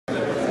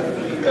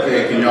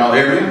Okay, can y'all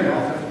hear me?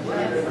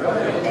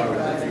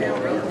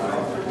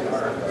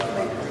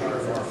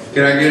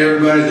 Can I get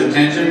everybody's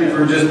attention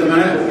for just a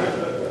minute?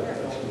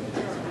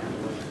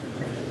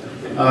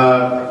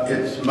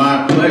 It's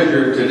my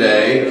pleasure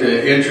today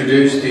to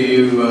introduce to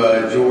you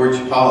George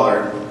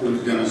Pollard,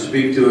 who's going to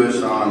speak to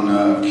us on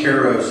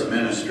Kairos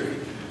Ministry.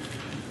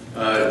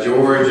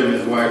 George and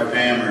his wife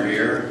Pam are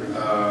here.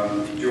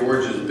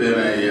 George has been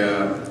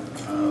a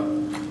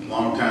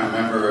longtime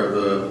member of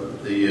the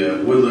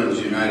Woodlands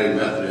United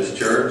Methodist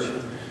Church.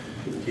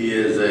 He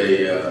is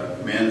a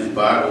men's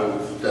Bible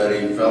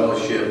study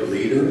fellowship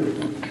leader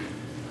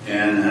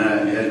and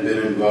has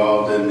been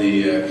involved in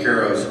the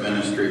Kairos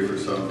ministry for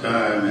some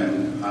time,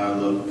 and I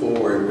look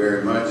forward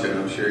very much, and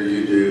I'm sure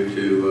you do,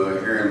 to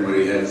hearing what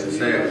he has to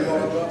say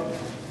about it.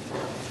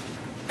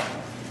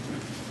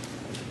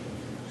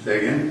 Say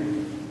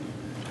again?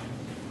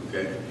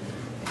 Okay.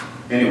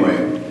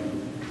 Anyway,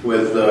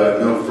 with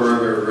no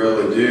further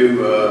real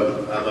ado,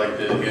 I'd like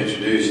to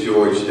introduce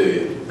George to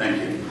you. Thank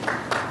you.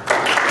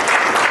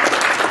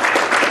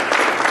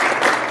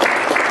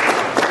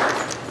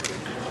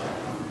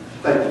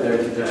 Thank you,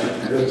 David.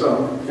 Just,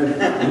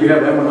 you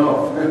have that one off.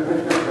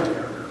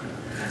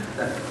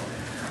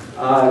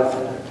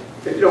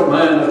 If you don't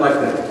mind, I'd like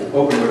to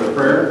open with a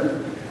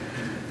prayer.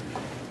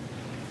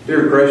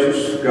 Dear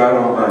gracious God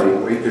Almighty,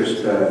 we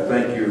just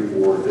thank you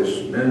for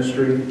this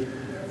ministry.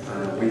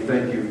 We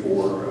thank you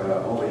for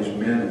all these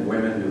men and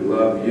women who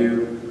love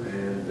you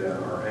and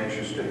are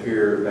anxious to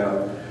hear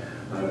about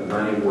the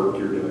mighty work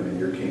you're doing in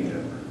your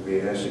kingdom.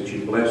 We ask that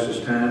you bless this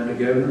time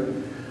together,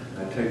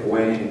 take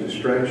away any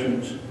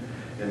distractions.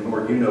 And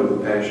Lord, you know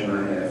the passion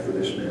I have for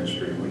this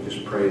ministry. And we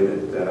just pray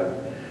that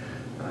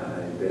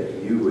that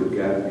you would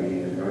guide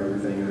me in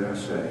everything that I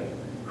say.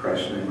 In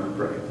Christ's name I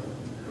pray.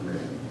 Amen.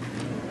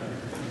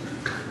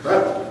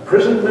 Right,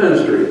 prison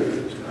ministry.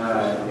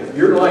 If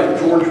you're like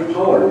George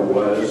Pollard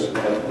was,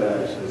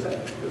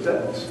 is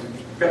that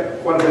got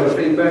quite a bit of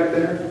feedback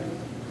there?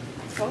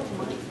 Both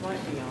mics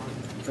might be on.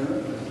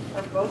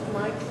 Are both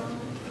mics on?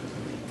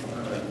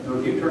 No,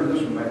 you turn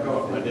this one back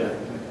off. I did.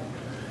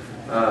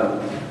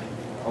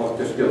 I'll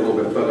just get a little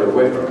bit further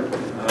away from it.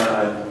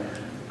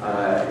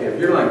 If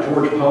you're like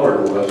George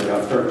Pollard was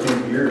about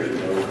 13 years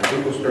ago, when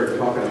people started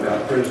talking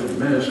about prison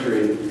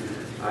ministry,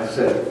 I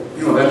said,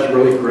 you know, that's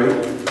really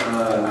great.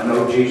 I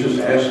know Jesus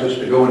asked us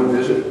to go and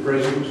visit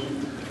prisons.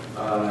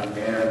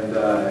 And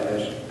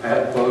as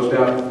Pat closed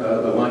out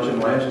the luncheon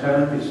last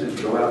time, he said,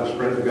 go out and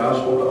spread the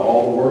gospel to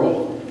all the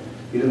world.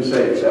 He didn't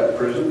say except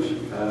prisons.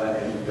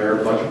 And there are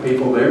a bunch of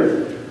people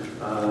there.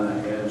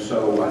 And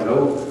so I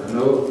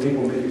know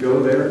people need to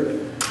go there and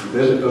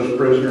visit those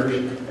prisoners.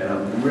 And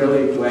I'm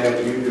really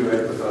glad you do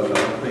it because I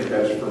don't think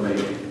that's for me.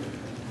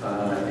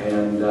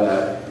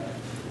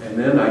 And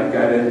then I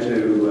got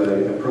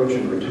into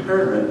approaching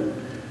retirement,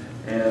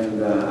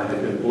 and I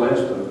had been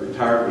blessed. I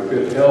retired with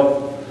good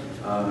health,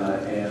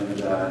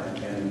 and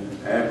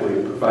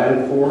amply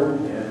provided for,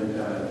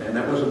 and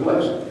that was a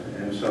blessing.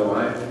 And so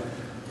I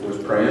was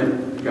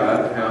praying to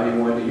God how He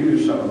wanted to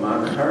use some of my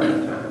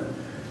retirement time.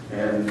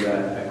 And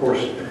of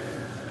course,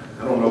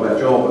 I don't know about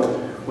y'all, but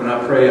when I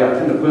pray, I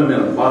tend to put them in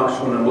a box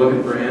when I'm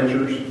looking for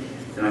answers.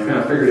 And I kind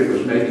of figured it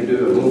was maybe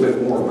do a little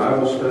bit more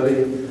Bible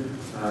study,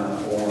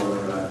 or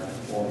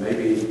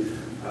maybe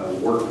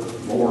work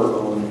more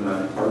on,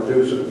 or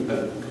do some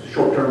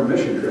short-term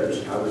mission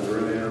trips. I was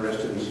really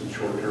interested in some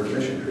short-term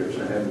mission trips.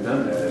 I hadn't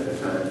done that at the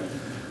time.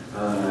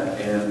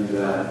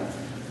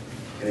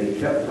 And he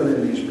kept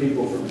putting these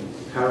people from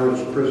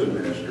Kairos prison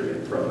ministry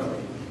in front of me.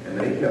 And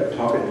they kept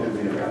talking to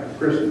me about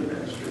prison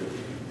ministry.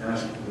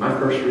 And my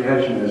first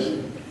reaction is,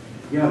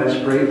 yeah, that's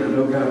great. I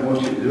know God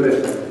wants you to do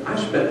it. I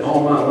spent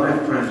all my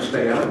life trying to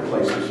stay out of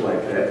places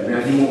like that. And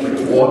now you want me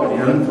to walk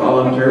in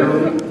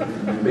voluntarily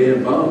and be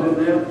involved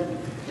in that?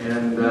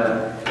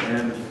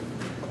 And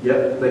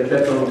yet they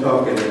kept on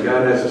talking. And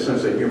God has a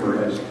sense of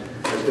humor, as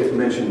Dick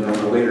mentioned.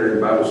 I'm a leader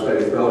in Bible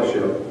Study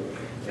Fellowship.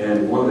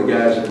 And one of the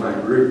guys in my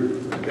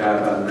group, a guy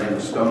by the name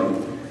of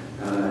Stoney,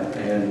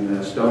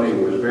 and Stoney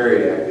was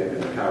very active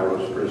in the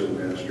Kairos prison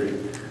ministry.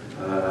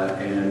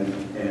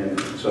 And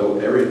so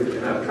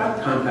and I've tried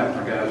to contact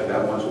my guys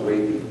about once a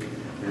week.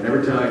 And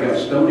every time I got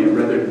Stoney,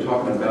 rather than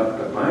talking about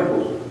the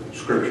Bible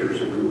scriptures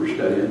that we were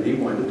studying, he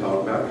wanted to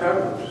talk about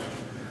Kairos.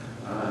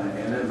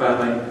 And then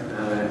finally,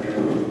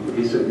 and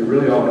he said, you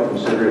really ought to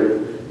consider it.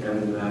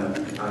 And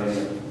I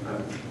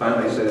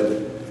finally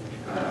said,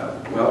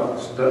 well,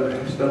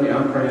 Stoney,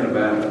 I'm praying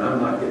about it, and I'm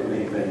not getting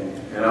anything.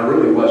 And I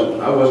really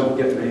wasn't. I wasn't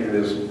getting any of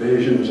this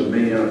visions of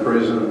me in a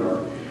prison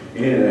or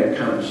any of that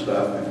kind of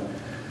stuff.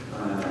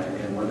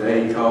 And one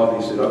day he called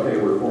and he said, okay,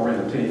 we're forming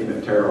a team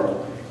at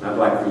Terrell, and I'd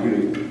like for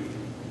you to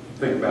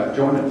think about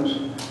joining us.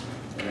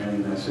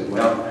 And I said,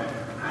 well,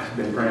 I've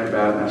been praying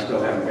about it, and I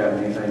still haven't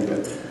gotten anything,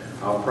 but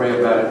I'll pray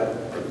about it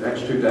for the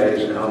next 2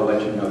 days, and I'll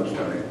let you know,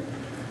 Stoney.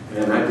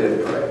 And I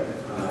did pray.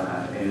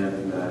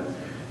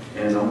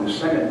 And on the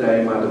second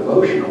day, my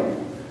devotional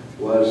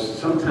was,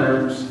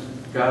 sometimes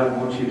God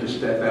wants you to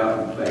step out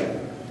in faith.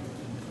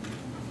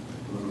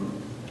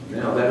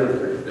 Now,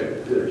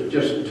 there's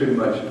just too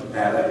much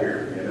data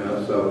here, you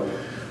know. So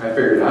I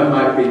figured I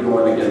might be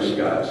going against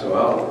God. So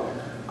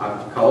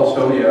I called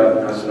Stoney up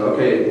and I said,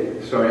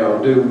 okay, Stoney,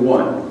 I'll do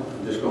one.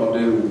 I'm just going to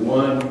do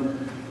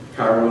one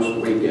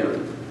Kairos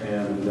weekend.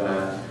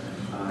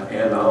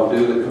 And I'll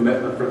do the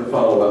commitment for the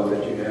follow-up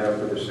that you have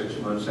for the 6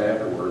 months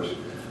afterwards.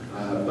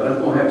 But I'm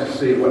going to have to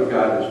see what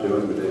God is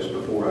doing with this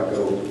before I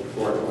go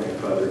any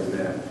further than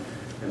that.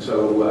 And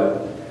so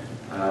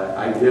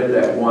I did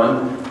that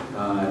one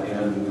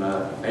in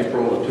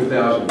April of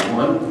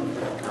 2001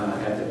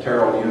 at the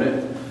Terrell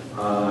unit.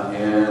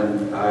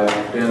 And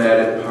I've been at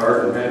it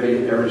hard and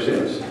heavy ever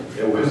since.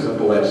 It was a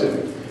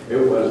blessing.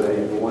 It was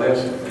a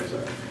blessing.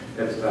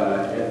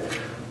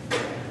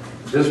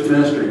 This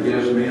ministry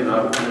gives me an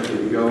opportunity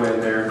to go in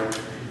there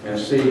and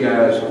see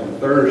guys on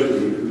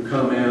Thursday who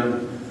come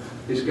in.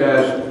 These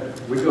guys,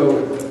 we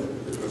go,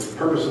 the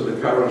purpose of the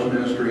Kairos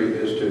ministry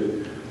is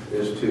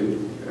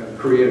to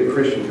create a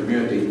Christian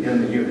community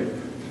in the unit.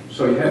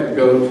 So you have to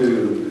go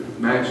to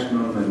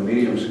maximum and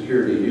medium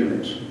security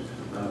units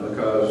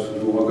because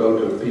you will go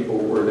to people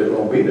where they're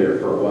going to be there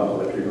for a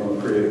while if you're going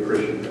to create a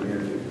Christian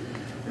community.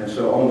 And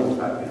so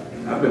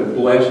I've been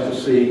blessed to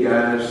see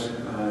guys,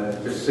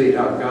 to see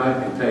how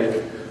God can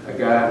take a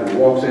guy who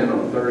walks in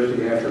on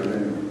Thursday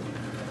afternoon,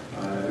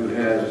 who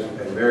has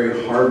a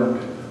very hardened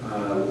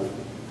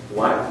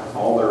life,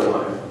 all their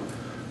life,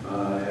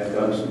 had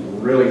done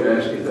some really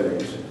nasty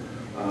things,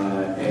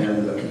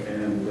 and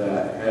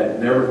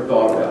had never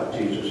thought about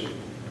Jesus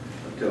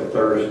until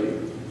Thursday.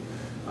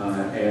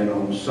 And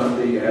on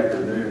Sunday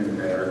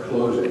afternoon at our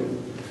closing,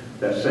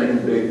 that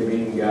same big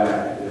mean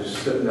guy is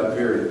sitting up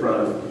here in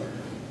front of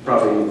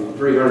probably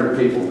 300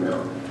 people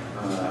now,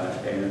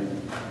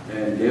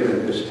 and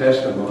giving his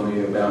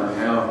testimony about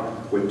how,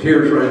 with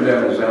tears running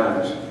down his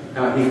eyes,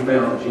 how he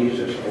found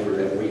Jesus over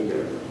that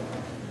weekend.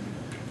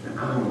 And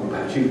I don't know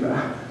about you, but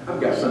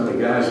I've got some of the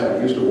guys I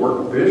used to work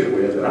and fish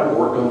with that I've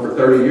worked on for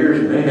 30 years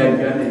and they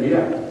hadn't gotten it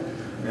yet.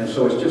 And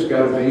so it's just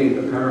got to be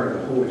the power of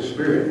the Holy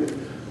Spirit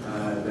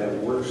that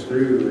works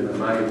through in a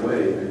mighty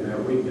way in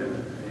that weekend.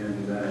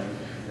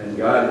 And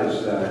God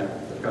is,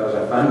 because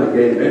I finally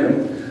gave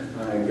in,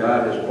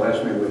 God has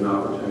blessed me with an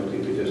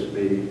opportunity to just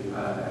be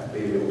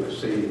able to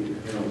see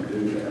Him do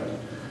that.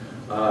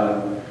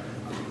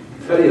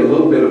 Tell you a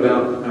little bit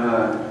about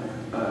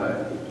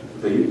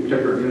the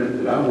particular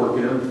unit that I work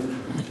in,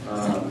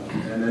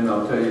 and then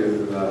I'll tell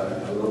you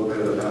a little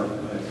bit about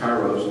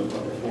Kairos and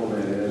what the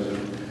format is.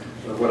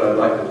 And what I'd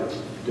like to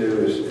do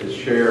is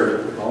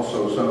share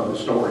also some of the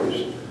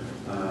stories,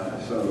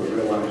 some of the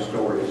real life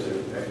stories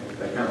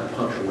that kind of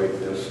punctuate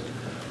this.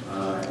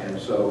 And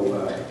so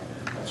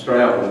I'll start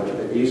out with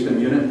the Easton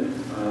unit.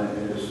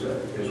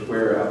 Is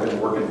where I've been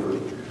working for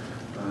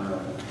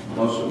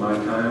most of my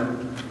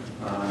time.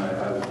 I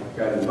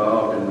got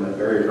involved in the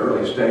very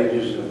early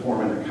stages of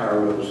forming the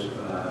Kairos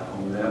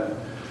on that.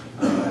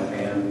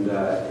 And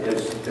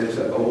it's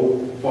an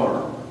old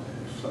farm.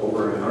 It's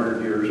over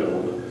 100 years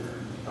old.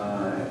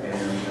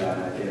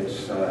 And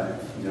it's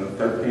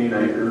 13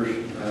 acres.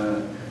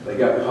 They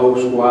got hoe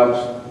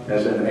squats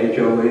as in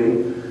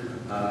HOE.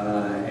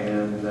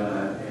 And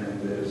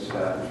it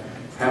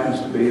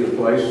happens to be the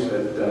place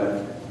that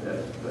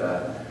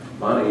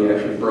Bonnie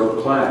actually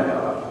broke Clyde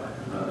out of.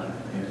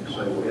 And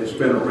so it's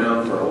been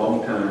around for a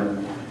long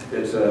time.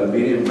 It's a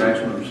medium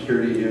maximum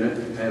security unit.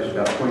 It has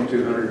about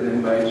 2,200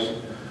 inmates.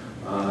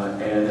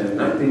 And in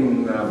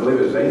I believe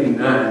it was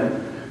 89,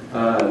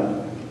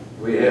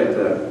 we had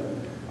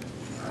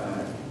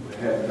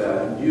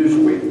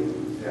Newsweek,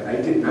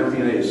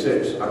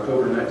 1986,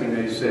 October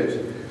 1986.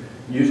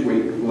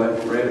 Newsweek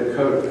read a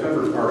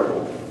cover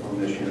article on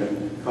this unit,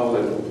 called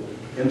it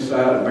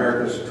 "Inside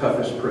America's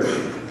Toughest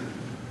Prison."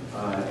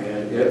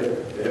 And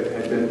it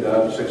had been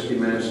dubbed 60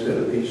 Minutes did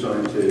a piece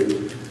on it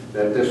too,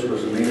 that this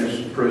was the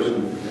meanest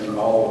prison in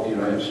all of the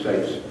United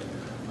States.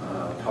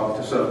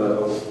 Talked to some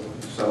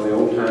of the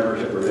old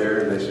timers that were there,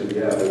 and they said,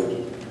 yeah,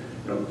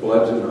 there was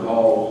bloods in the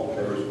halls,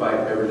 there was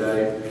fighting every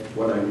day. It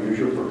wasn't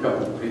unusual for a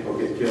couple of people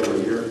to get killed a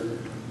year,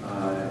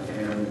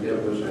 and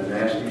it was a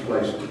nasty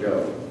place to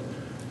go.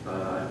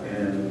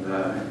 And I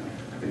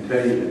can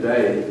tell you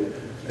today,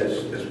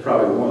 it's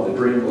probably one of the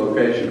dream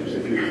locations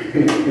if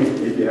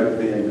you have to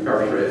be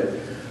incarcerated.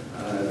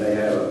 They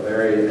have a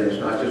and it's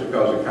not just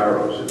because of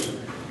Kairos,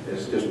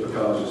 it's just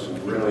because of some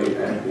really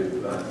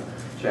active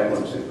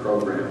chaplaincy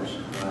programs,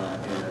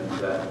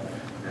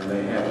 and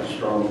they have a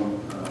strong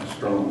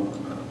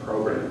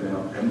program now.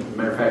 And as a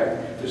matter of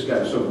fact, it's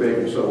gotten so big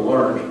and so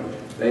large,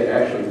 they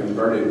actually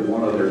converted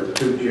one of their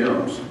 2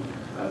 gyms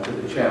to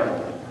the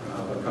chapel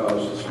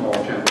because the small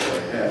chapel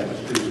they had was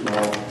too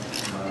small.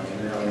 And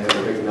now they have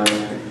a big, nice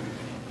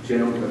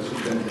gym that's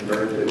been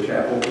converted to a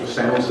chapel with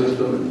sound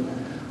system and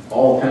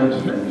all kinds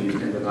of things you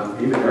tend to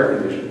not, even air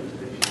conditioning,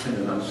 that you tend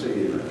to not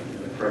see in a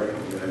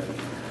correctional unit.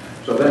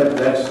 So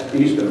that's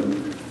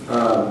Easton.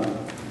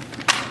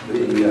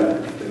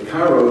 The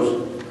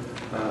Kairos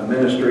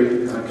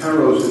ministry.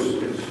 Kairos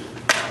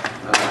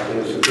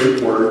is a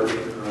Greek word,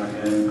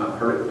 and I've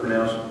heard it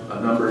pronounced a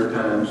number of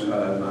times.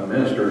 My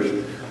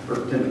ministers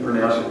tend to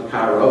pronounce it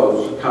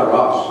kairos,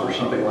 or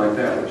something like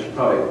that, which is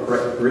probably a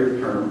correct Greek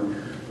term.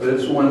 But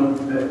it's one,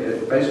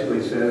 it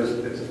basically says,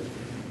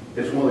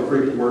 it's one of the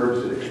Greek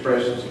words that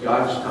expresses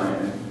God's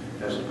timing,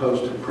 as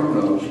opposed to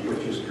chronos,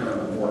 which is kind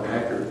of a more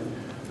accurate.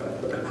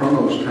 A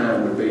chronos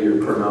time would be your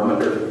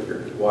chronometer,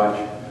 your watch,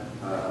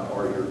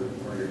 or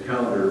your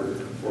calendar,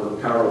 or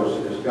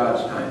kairos is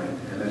God's timing.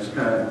 And that's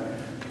kind of,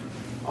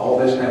 all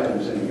this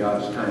happens in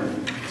God's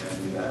timing.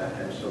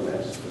 And so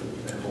that's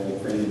the whole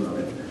theme of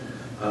it.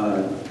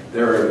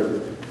 There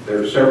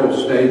are several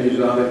stages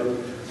of it,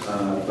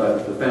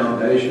 but the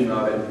foundation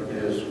of it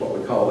is what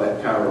we call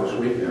that Kairos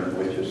weekend,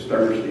 which is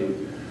Thursday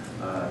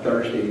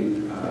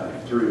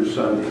through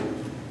Sunday,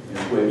 in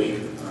which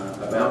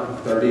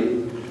about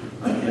 30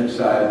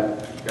 inside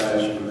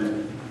guys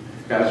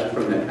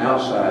from the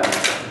outside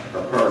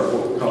are part of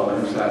what we call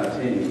an inside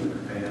team,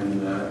 and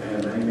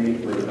they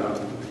meet with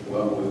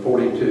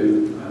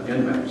 42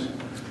 inmates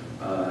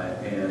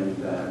and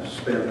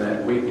spend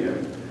that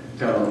weekend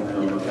telling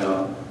them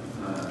about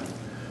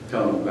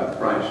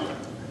Christ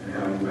and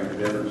how you make a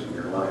difference in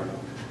your life.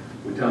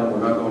 We tell them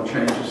we're not going to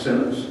change the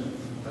sentence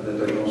that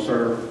they're going to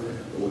serve,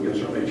 but we can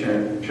certainly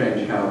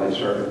change how they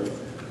serve,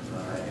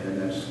 and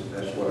that's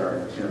what our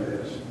intent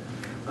is.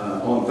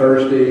 On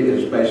Thursday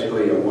is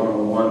basically a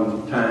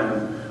one-on-one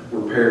time.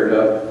 We're paired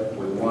up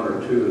with one or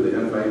two of the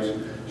inmates,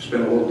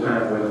 spend a little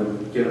time with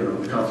them, getting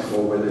them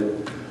comfortable with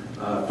it.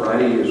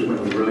 Friday is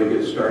when we really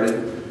get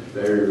started.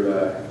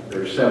 There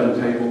are 7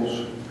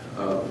 tables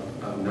of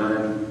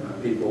 9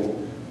 people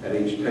at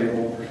each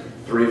table,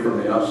 3 from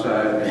the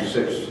outside and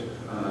 6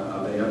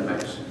 of the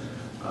inmates.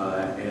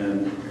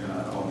 And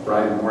on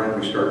Friday morning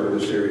we start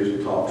with a series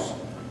of talks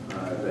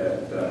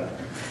that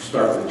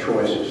start with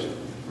choices.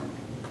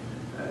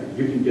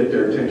 You can get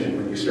their attention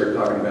when you start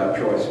talking about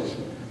choices.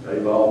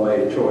 They've all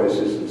made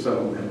choices,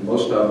 and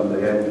most of them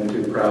they haven't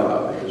been too proud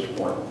of at this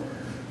point.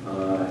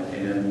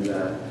 And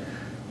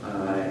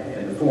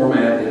the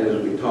format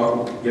is we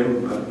talk, give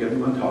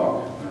them a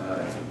talk.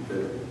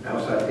 The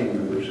outside team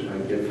members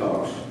give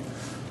talks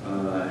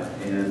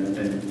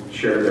and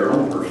share their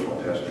own personal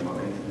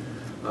testimony,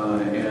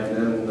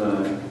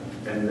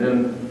 and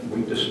then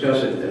we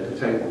discuss it at the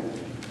table.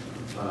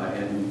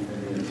 And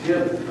the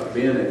intent of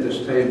being at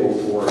this table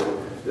for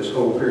this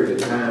whole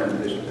period of time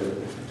is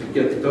to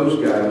get those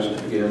guys to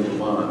begin to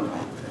bond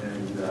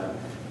and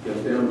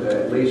get them to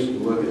at least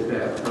look at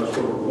that. Because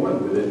where we're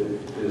going with it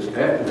is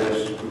after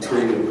this, we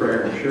create a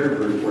prayer and share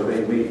group where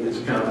they meet. It's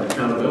kind of an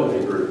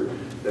accountability group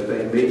that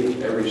they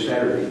meet every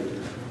Saturday,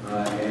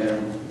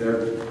 and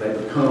they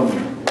become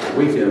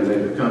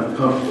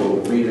comfortable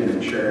with meeting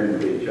and sharing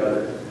with each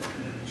other.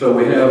 So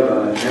we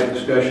have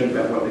discussion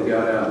about what they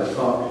got out of the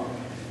talk,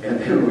 and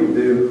then we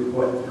do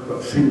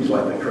what seems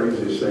like the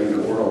craziest thing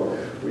in the world.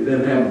 We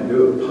then have them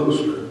do a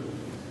poster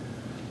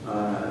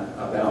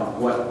about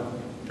what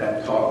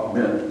that talk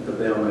meant to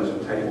them as a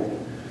table.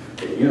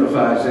 It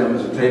unifies them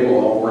as a table,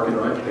 all working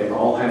on it. They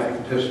all have to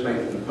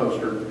participate in the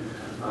poster,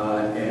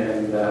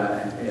 and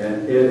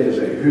it is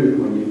a hoot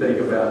when you think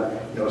about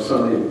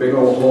some of these big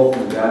old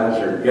hulking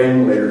guys or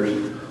gang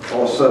leaders.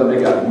 All of a sudden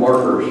they got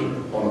markers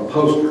on the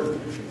poster,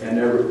 and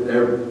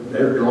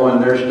they're drawing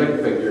their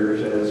stick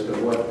figures as to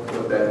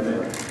what that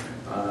meant.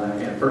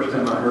 And first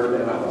time I heard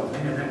that, I thought,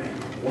 man,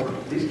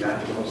 what these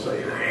guys are going to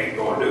say? I ain't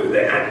going to do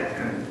that.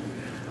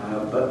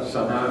 But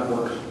somehow it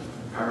works.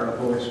 Power of the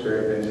Holy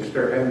Spirit, and they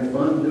start having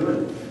fun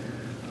doing it.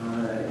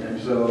 And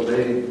so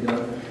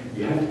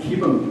you have to keep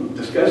them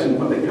discussing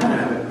what they got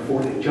out of it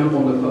before they jump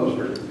on the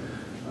poster.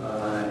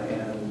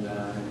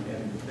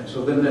 And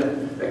so then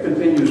that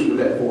continues with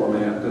that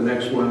format. The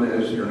next one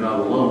is You're Not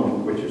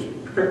Alone, which is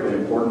particularly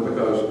important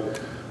because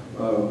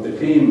the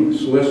team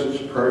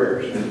solicits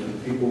prayers,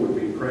 and people would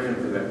be praying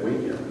for that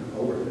weekend,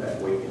 over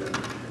that weekend.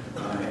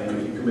 And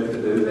if you commit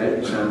to do that,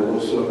 you sign a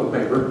little slip of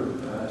paper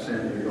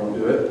saying that you're going to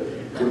do it.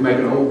 We make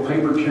an old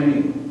paper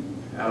chain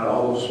out of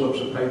all those slips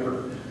of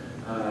paper.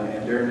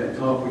 And during that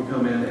talk, we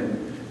come in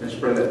and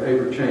spread that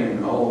paper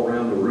chain all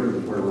around the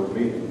room where we're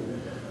meeting.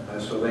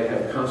 So they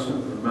have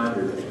constant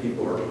reminder that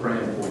people are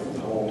praying for them the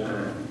whole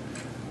time.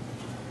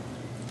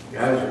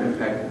 Guys are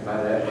impacted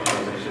by that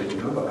because they say,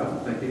 but I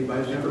don't think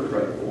anybody's ever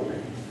prayed for me.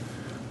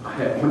 I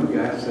had one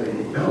guy say,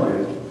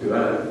 do I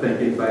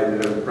think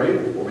anybody's ever prayed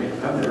for me?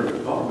 I've never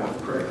thought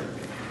about prayer.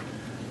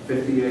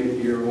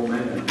 58-year-old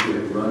man who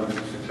had run a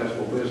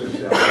successful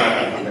business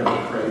outside. He never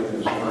prayed in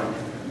his life.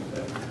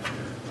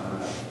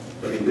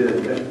 But he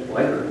did that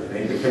later. And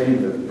he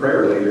became the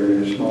prayer leader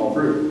in a small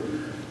group.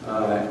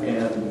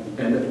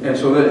 And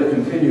so then it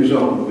continues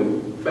on with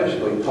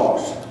basically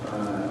talks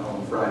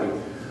on Friday.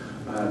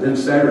 Then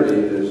Saturday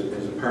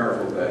is a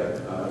powerful day.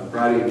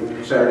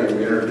 Saturday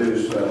we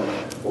introduce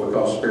what we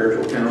call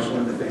spiritual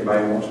counseling. If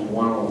anybody wants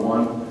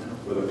one-on-one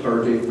with a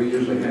clergy, we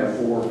usually have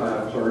 4 or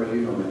 5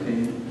 clergy on the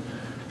team.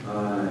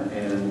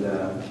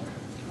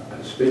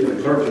 Speaking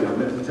of clergy, I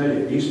meant to tell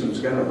you, Easton's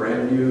got a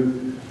brand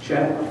new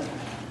chaplain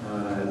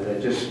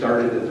that just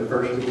started at the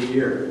first of the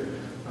year.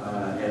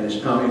 And it's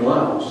Tommy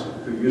Lyle,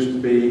 who used to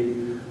be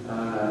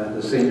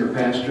the senior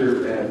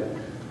pastor at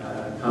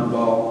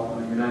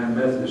Tomball United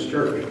Methodist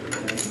Church.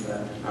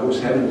 And I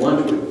was having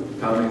lunch with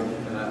Tommy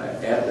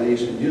at the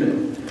Eastern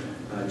Unit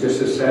just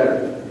this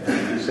Saturday.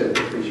 And he said,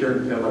 be sure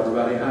to tell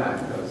everybody hi,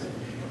 because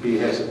he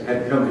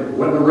had come here.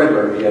 Wasn't a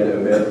regular, he had to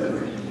admit, but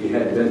he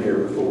hadn't been here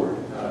before.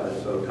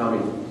 So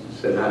Tommy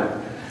said hi.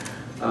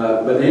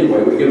 But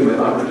anyway, we give them an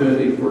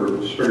opportunity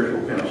for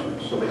spiritual counseling,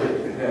 so they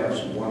could have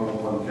some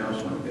one-on-one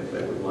counseling if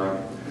they would like.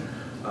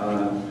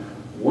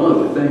 One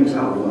of the things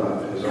I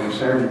love is on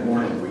Saturday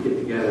morning we get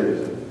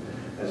together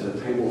as a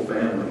table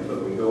family,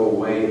 but we go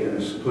away in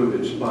a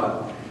secluded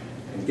spot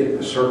and get in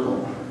a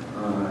circle,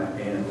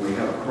 and we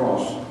have a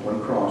cross, one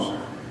cross,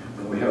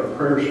 and we have a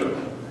prayer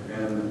circle.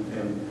 And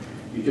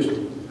you just,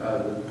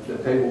 the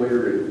table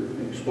leader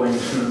explains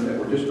to them that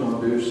we're just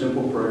going to do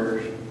simple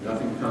prayers,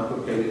 nothing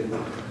complicated.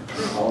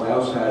 All the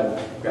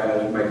outside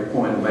guys make a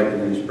point of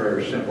making these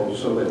prayers simple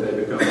so that they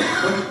become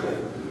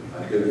comfortable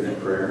doing that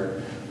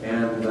prayer.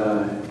 And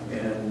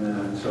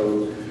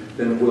so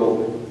then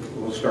we'll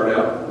start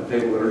out, the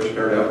table leader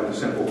start out with a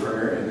simple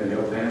prayer, and then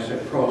he'll pass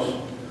that cross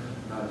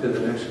to the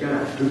next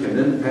guy, who can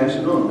then pass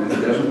it on if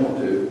he doesn't want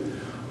to,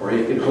 or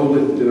he can hold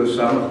it and do a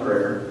silent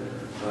prayer,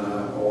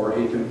 or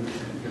he can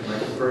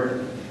make a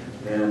prayer.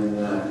 And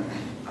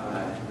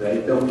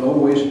they don't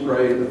always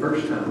pray the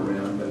first time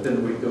around, but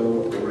then we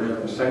go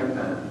around the second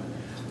time,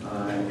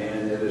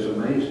 and it is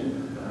amazing.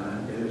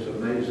 It is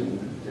amazing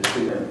to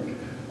see them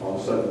all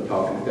of a sudden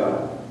talking to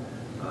God.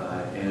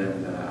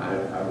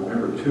 I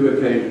remember 2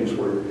 occasions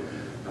where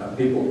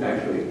people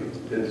actually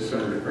did the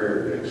sinner's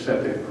prayer,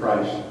 accepted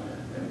Christ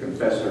and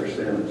confessed their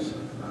sins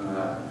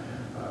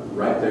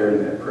right there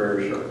in that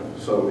prayer circle.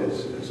 So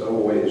it's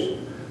always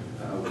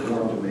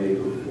warm to me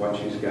to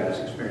watch these guys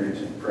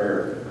experiencing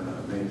prayer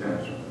many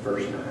times for the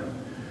first time.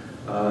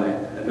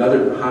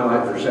 Another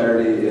highlight for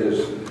Saturday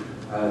is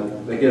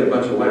they get a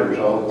bunch of letters.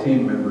 All the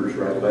team members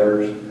write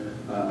letters.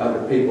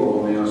 Other people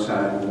on the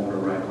outside who want to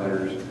write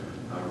letters.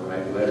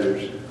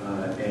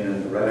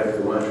 And right after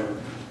lunch,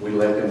 we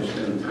let them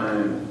spend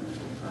time,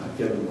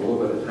 give them a little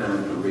bit of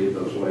time to read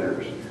those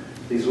letters.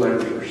 These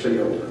letters are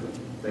sealed.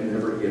 They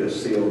never get a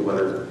sealed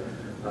letter.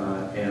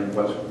 And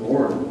what's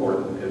more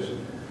important is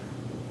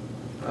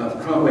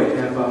probably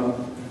half of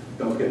them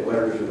don't get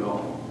letters at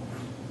all.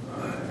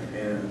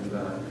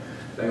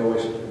 They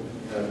always,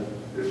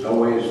 there's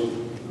always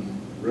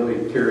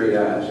really teary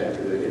eyes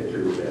after they get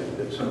through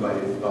that somebody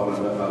thought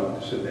enough of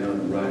them to sit down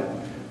and write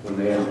when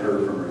they haven't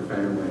heard from their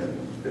family in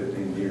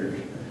 15 years.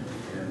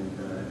 And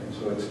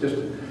so it's just,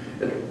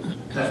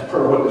 that's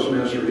part of what this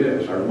ministry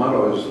is. Our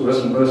motto is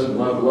listen, listen,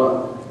 love,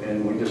 love.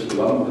 And we just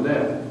love them to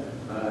death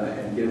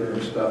and give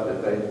them stuff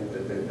that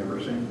they've never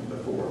seen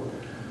before.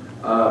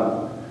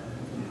 A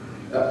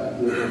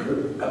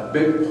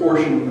big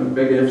portion, a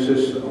big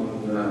emphasis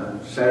on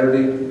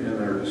Saturday in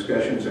our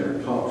discussions and our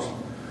talks,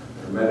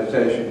 our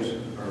meditations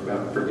are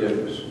about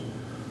forgiveness.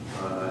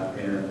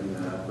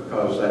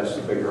 Because that's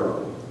the big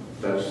hurdle.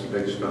 That's the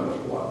big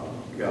stumbling block.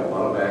 You got a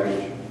lot of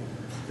baggage.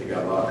 They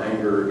got a lot of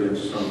anger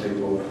against some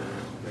people.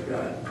 They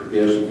got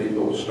forgive some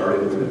people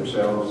starting with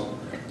themselves.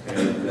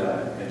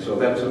 And so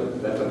that's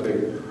a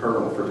big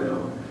hurdle for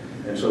them.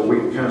 And so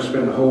we kind of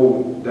spend the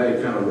whole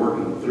day kind of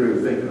working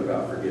through thinking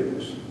about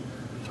forgiveness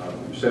of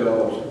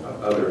themselves,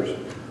 of others.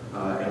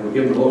 And we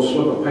give them a little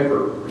slip of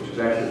paper, which is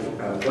actually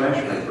flash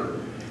paper,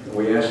 and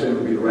we ask them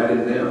to be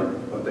writing down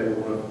what they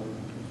want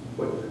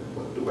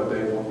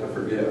to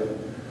forgive.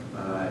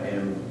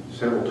 And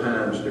several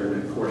times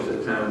during the course of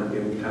the time, we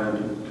give them time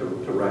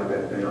to write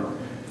that down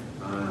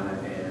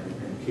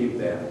and keep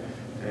that.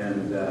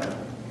 And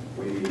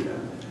we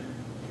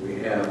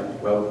have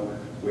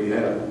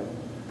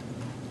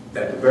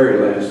at the very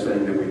last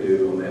thing that we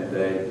do on that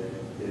day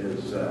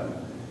is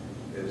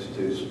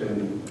to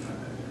spend.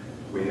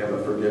 We have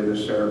a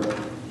forgiveness ceremony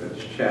that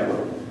the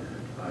chaplain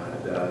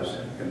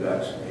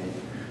conducts. He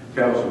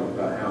tells them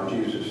about how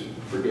Jesus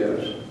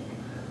forgives.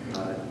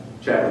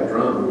 Chaplain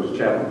Drum, who was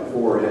chaplain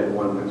before, had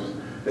one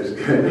that's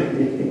good.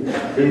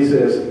 He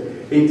says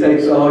he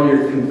takes all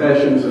your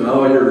confessions and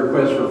all your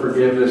requests for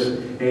forgiveness,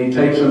 and he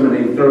takes them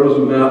and he throws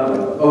them out in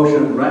the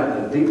ocean, right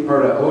in the deep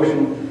part of the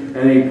ocean,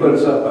 and he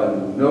puts up a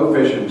no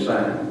fishing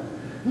sign.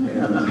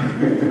 And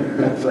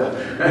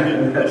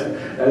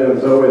that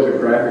was always a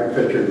graphic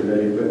picture to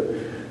me. But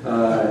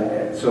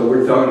so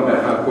we're talking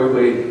about how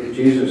quickly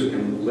Jesus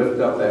can lift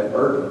up that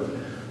burden.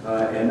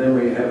 And then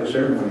we have a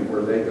ceremony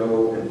where they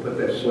go and put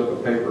that slip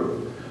of paper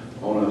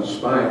on a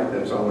spike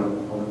that's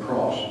on a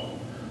cross.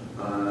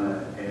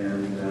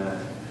 And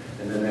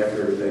then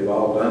after they've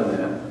all done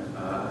that,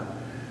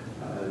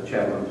 the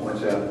chaplain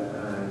points out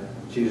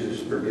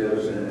Jesus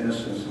forgives in an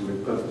instance, and we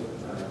put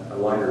a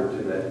lighter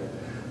to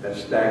that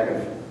stack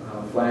of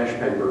flash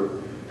paper,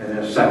 and in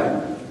a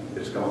second,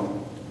 it's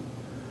gone.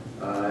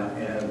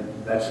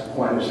 And that's the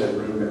quietest that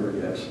room ever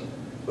gets.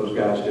 Those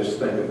guys just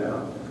think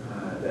about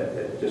that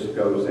it just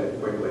goes that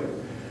quickly.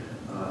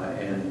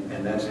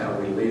 And that's how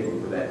we leave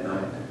them for that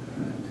night,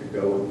 to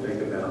go and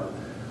think about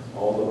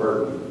all the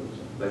burden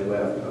they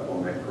left up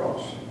on that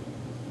cross.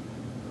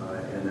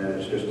 And that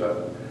is just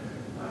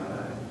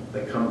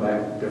they come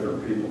back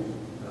different people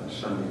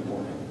Sunday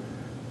morning.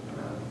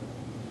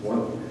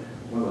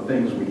 One of the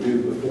things we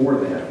do before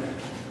that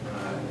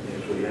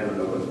is we have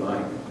an open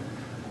mic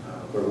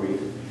where we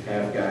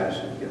have guys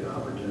who get an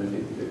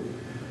opportunity to,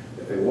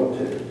 if they want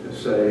to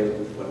say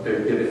what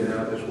they're getting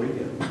out this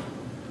weekend.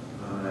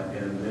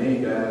 And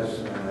many guys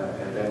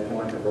at that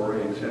point have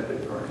already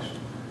accepted Christ.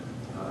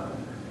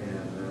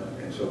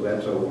 And so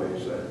that's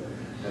always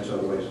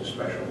a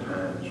special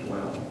time as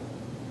well.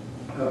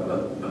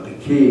 But the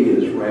key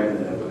is wrapping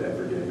it up with that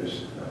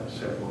forgiveness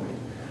ceremony.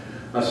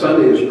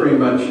 Sunday is pretty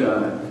much,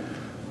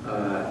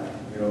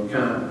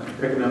 kind of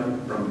picking up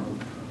from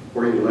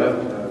where you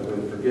left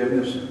with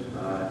forgiveness.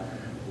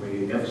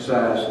 We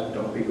emphasize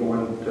don't be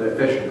going to that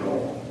fishing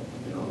hole.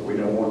 We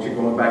don't want you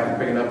going back and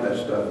picking up that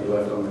stuff you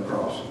left on the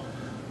cross.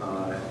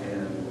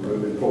 And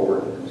moving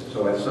forward.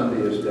 So that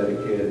Sunday is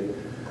dedicated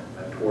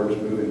towards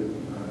moving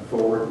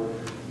forward.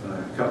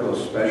 A couple of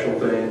special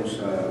things.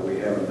 We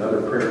have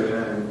another prayer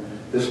time.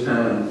 This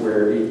time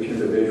where each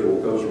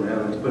individual goes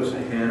around and puts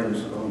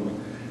hands on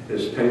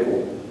his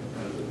table,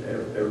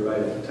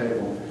 everybody at the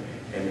table,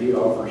 and he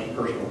offers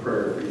personal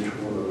prayer for each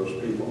one of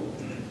those people.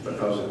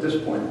 Because at this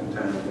point in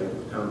time,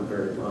 they've become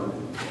very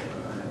bonded.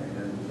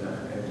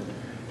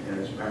 And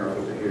it's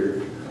powerful to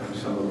hear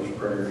some of those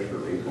prayers for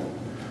people.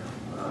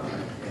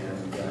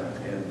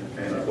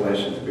 And a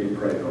blessing to be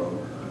prayed on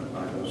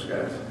by those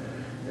guys.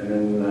 And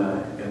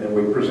then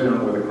we present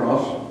them with a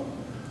cross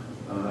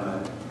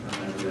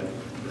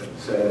that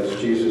says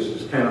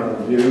Jesus is counting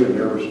on you, and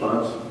your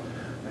response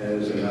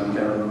is, and I'm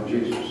counting on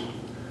Jesus.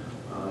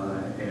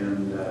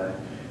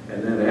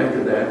 And then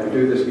after that, we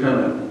do this kind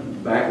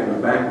of back in the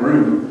back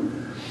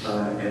room.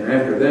 And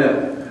after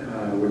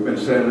that, we've been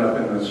setting up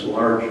in this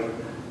large,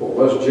 what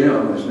was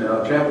gym, is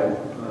now a chapel.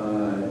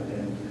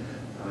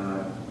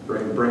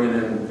 Bringing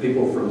in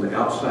people from the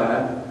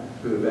outside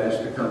who have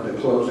asked to come to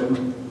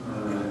closing,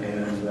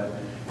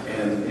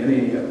 and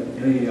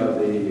any of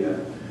the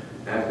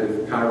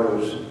active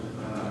Kairos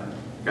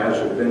guys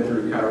who have been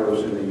through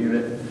Kairos in the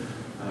unit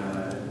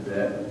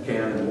that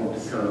can and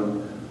want to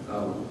come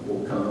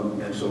will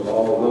come, and so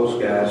all of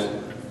those guys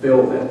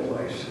fill that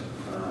place.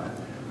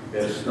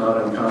 It's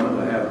not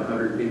uncommon to have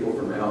 100 people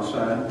from the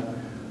outside,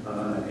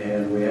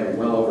 and we have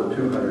well over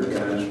 200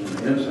 guys from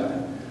the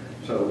inside.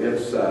 So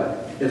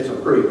it's a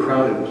pretty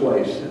crowded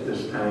place at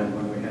this time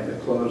when we have the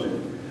closing.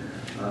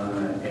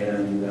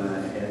 And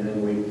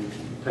then we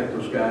take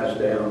those guys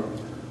down,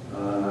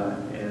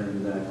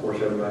 and of course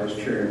everybody's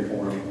cheering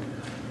for them.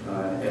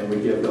 And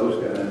we give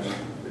those guys,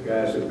 the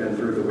guys that have been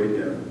through the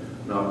weekend,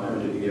 an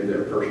opportunity to give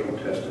their personal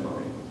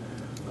testimony.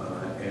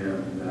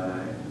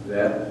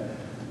 That,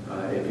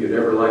 if you'd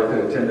ever like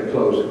to attend the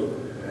closing,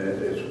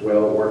 it's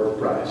well worth the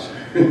price.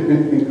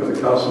 Because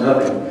it costs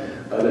nothing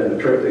other than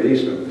a trip to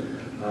Easton.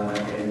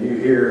 And you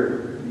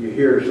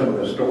hear some of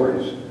the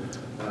stories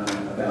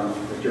about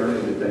the journey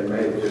that they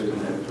made just in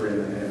that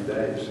 3.5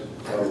 days.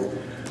 So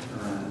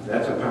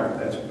that's a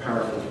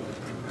powerful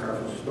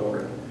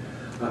story.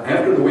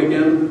 After the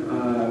weekend,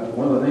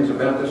 one of the things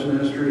about this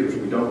ministry is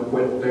we don't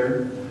quit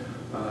there.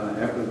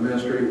 After the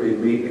ministry, we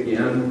meet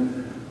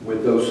again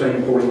with those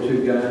same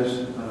 42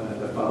 guys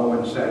the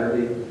following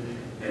Saturday,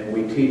 and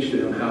we teach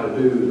them how to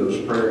do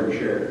those prayer and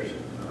shares.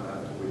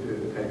 We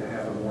take a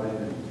half a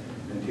morning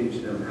and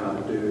teach them how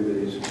to do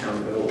these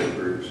accountability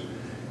groups.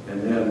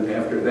 And then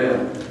after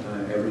that,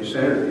 every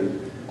Saturday,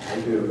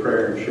 we do a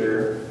prayer and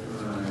share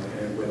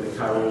and with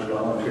a Kairos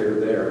volunteer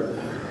there,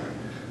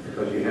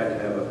 because you have to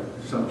have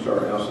some sort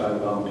of outside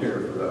volunteer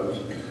for those.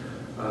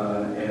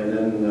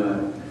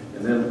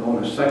 And then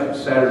on the second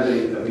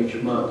Saturday of each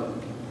month,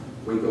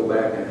 we go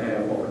back and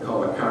have what we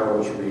call a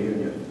Kairos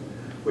reunion,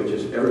 which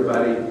is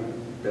everybody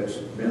that's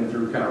been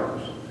through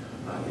Kairos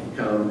can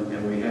come,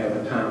 and we have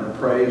a time of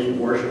praise,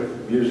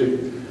 worship, music.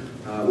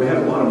 We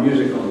have a lot of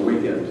music on the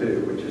weekend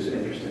too, which is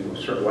interesting.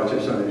 We'll start watching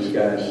some of these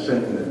guys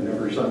sing that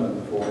never sung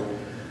before.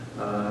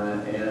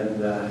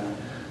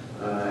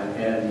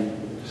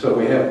 And so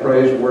we have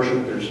praise,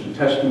 worship, there's some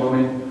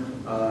testimony,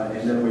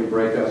 and then we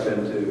break up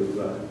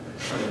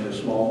into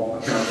small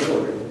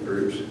accountability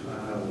groups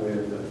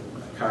with a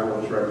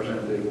Kairos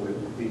representative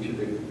with each of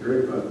the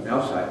group,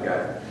 outside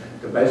guy,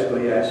 to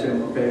basically ask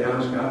him, okay,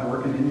 how's God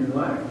working in your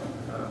life?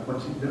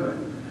 What's he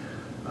doing?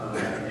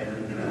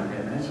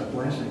 And that's a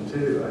blessing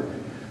too.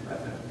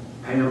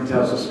 Pam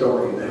tells a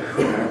story that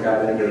when I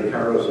got into the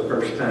Kairos the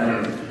first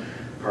time,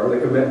 part of the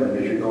commitment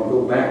is you're going to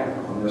go back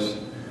on this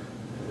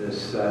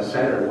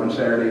Saturday, one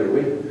Saturday a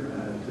week,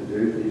 to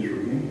do these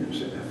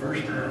reunions. And the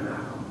first time, I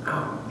thought,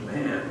 oh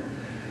man,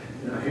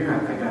 here I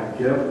got to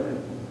get up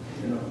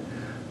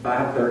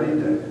at 5:30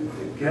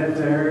 to get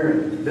there,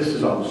 and this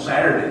is on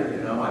Saturday.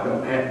 I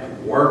don't have to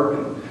work,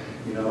 and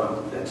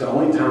that's the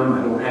only time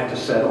I don't have to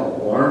set an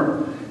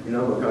alarm,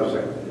 because I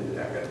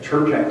got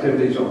church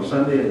activities on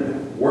Sunday and I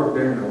work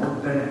during the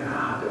work day. Do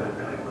I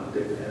really want to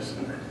do this?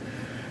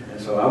 And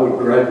so I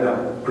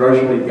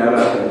grudgingly got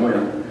up and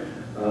went.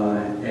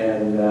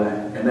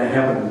 And that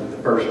happened the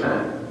first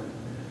time.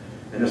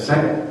 And the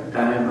second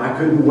time, I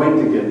couldn't wait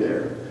to get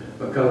there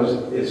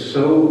because it's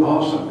so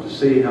awesome to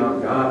see how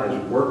God has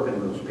worked in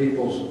those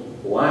people's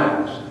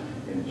lives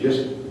in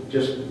just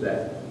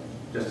that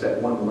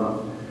 1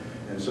 month.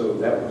 And so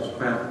that was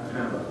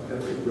that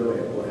was really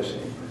a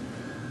blessing.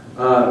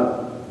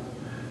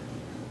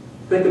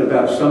 Thinking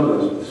about some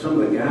of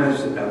the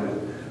guys that I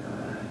would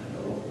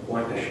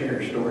like to share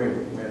a story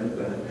with.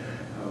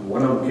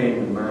 One of them came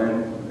to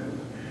mind.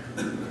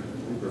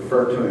 We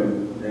refer to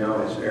him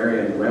now as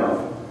Arian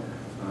Ralph.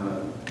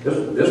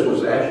 This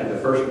was actually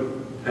the first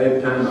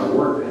time I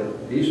worked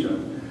at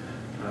Easton.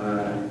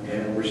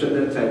 And we're sitting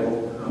at a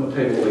table. I'm a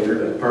table leader.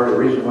 That's part of the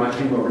reason why I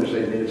came over, is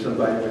they needed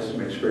somebody with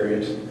some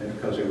experience, and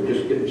because they were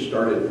just getting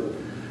started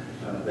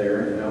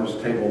there, and I was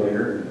a table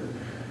leader.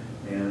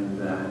 And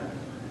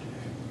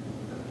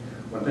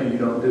one thing you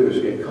don't do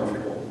is get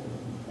comfortable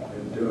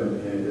in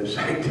doing this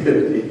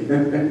activity,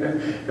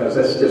 because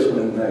that's just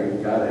when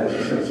God has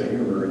a sense of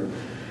humor.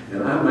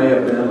 And I may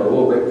have been a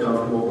little bit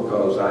comfortable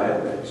because I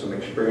had some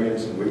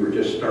experience, and we were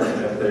just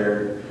starting up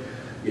there.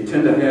 You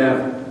tend to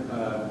have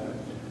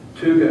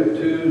two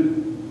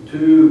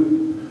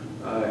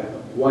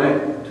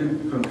white,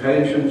 two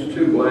Caucasians,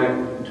 two black,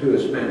 and two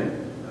Hispanic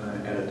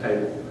at a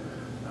table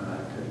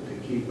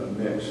to keep a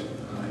mix.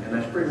 And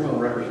that's pretty well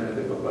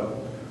representative of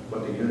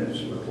what the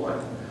units look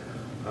like.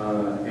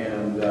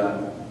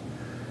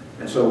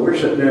 And so we're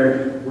sitting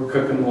there, we're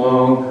cooking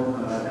along,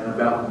 and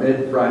about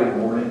mid-Friday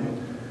morning,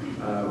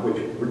 which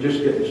we're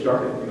just getting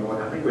started. You know,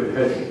 I think we'd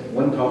had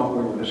one talk,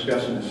 we were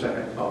discussing the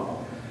second talk.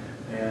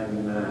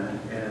 And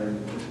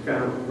this guy,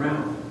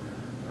 Ralph,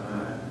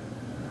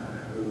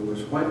 who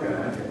was a white guy,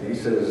 and he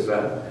says,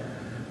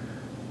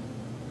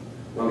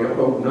 well, y'all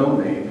don't know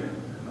me,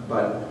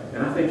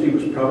 and I think he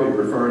was probably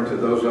referring to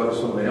those of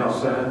us on the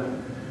outside,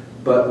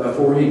 but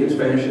before he could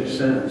finish his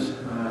sentence,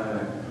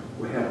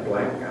 we had a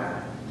black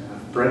guy,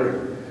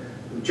 Frederick,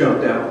 who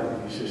jumped out,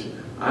 and he says,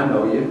 I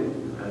know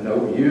you, I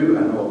know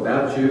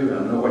about you, I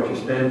know what you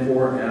stand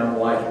for, and I don't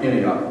like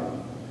any of them.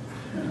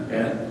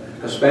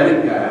 And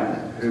Hispanic guy,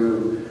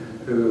 who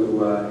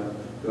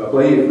I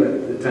believe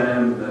at the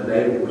time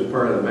David was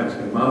part of the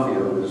Mexican Mafia,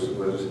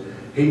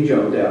 he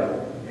jumped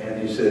out and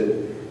he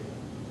said,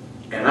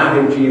 and I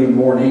hate you even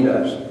more than he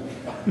does.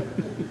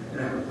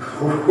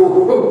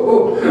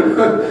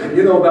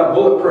 You know about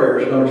bullet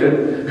prayers, don't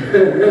you?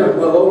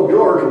 Well, old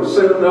George was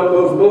sending up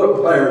those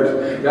bullet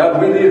prayers.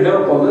 God, we need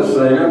help on this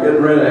thing. I'm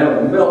getting ready to have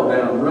a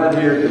meltdown right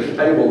here at this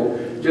table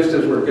just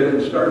as we're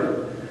getting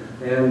started.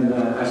 And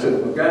I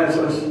said, well, guys,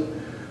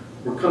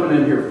 we're coming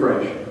in here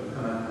fresh.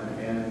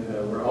 And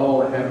we're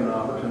all having an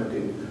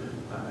opportunity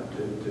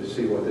to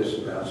see what this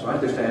is about. So I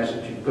just ask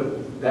that you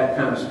put that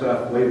kind of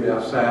stuff, leave it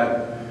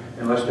outside,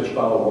 and let's just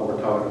follow what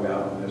we're talking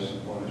about on this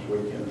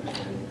weekend.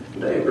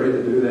 And they agreed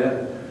to do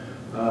that.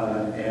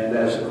 And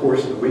as, of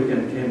course, the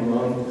weekend came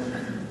along,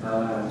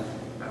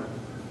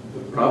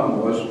 the problem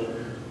was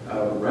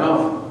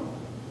Ralph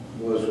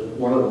was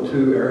one of the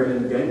two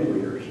Aryan gang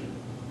leaders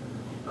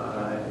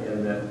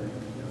in that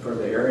for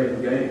the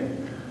Aryan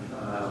gang,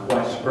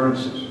 white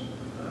supremacists.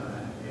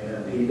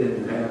 And he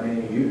didn't have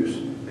any use,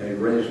 and he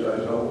raised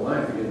his whole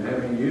life, he didn't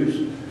have any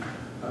use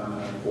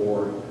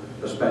for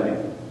Hispanic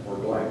or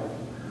black.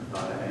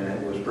 And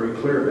it was pretty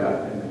clear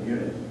about it in the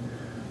unit.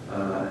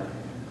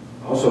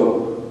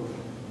 Also,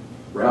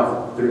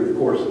 Ralph, through the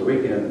course of the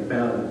weekend,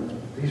 found that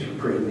these were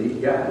pretty neat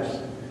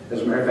guys.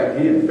 As a matter of fact,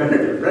 he and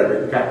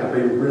Frederick got to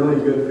be really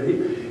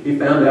good. He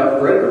found out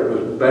Frederick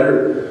was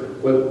better,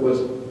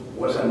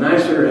 was a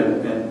nicer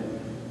and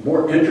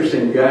more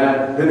interesting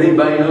guy than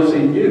anybody else he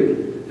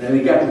knew. And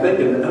he got to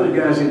thinking that other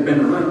guys he'd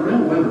been running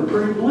around with were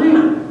pretty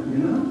bland, you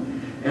know.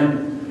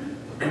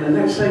 And the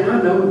next thing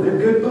I know, they're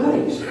good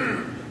buddies.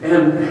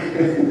 And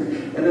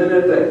then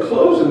at that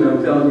closing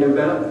I'm telling you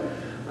about,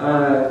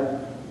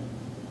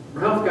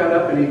 Ralph got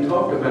up and he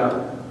talked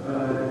about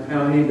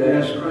how he'd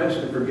asked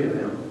Christ to forgive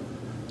him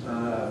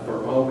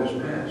for all of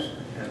his past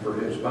and for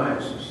his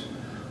biases.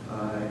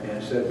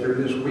 And said through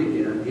this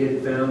weekend he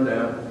had found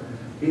that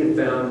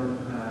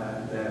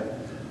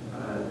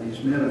these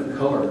men of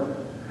color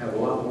have a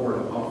lot more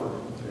to offer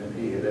than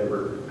he had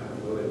ever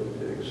willing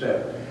to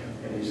accept.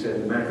 And he said,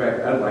 as a matter of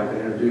fact, I'd like to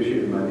introduce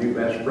you to my new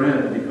best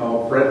friend. And he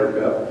called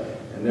Frederick up,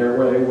 and there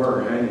where they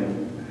were,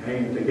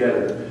 hanging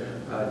together,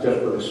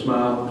 just with a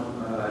smile.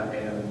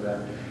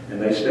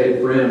 And they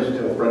stayed friends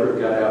until Frederick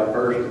got out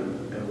first,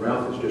 and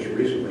Ralph has just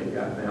recently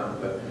gotten out.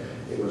 But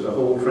it was a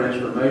whole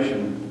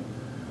transformation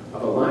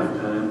of a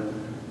lifetime,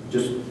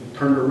 just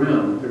turned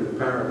around through the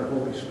power of the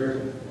Holy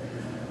Spirit.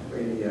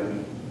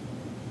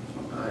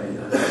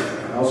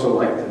 I also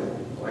like to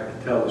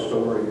tell the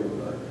story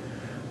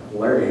of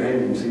Larry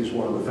Haynes. He's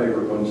one of the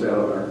favorite ones out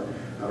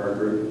of our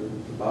group.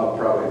 Bob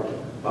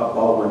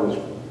Baldwin has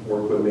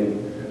worked with me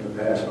in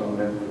the past on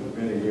that for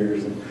many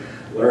years, and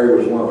Larry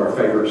was one of our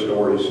favorite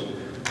stories.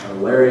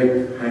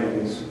 Larry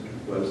Haynes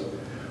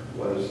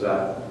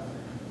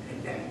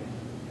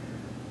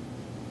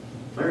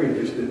Larry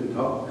just didn't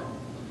talk.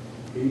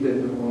 He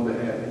didn't want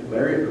to have it.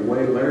 The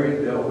way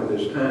Larry dealt with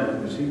his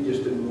time is he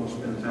just didn't want to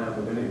spend time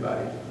with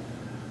anybody.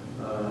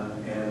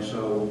 And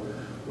so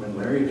when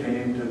Larry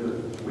came to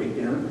the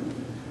weekend,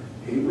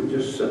 he would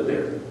just sit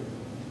there.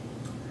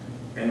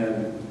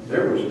 And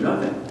there was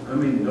nothing. I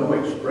mean, no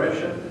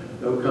expression,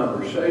 no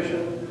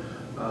conversation.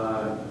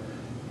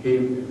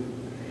 He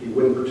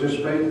wouldn't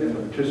participate in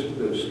the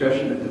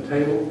discussion at the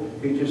table.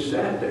 He just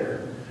sat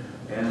there.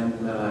 And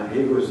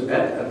he was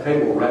at a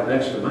table right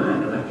next to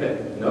mine, and I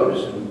kept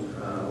noticing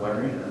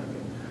Larry, and I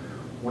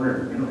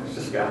wondered, is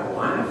this guy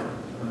alive?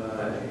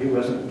 He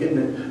wasn't getting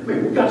it. I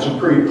mean, we got some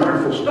pretty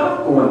powerful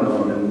stuff going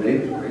on, and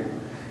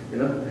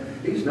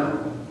he's not.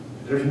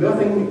 There's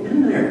nothing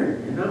in there,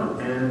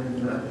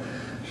 And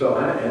so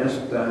I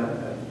asked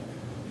a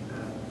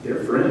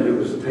dear friend who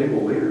was the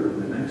table leader on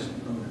the next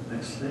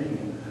thing,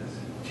 and I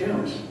said,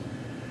 Jim,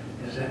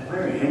 is that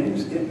Larry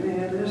Haynes getting me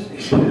in this?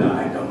 He said,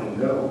 I don't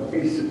know.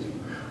 He said,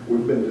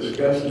 we've been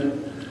discussing it.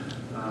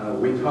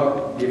 We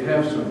talked. You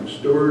have some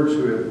stewards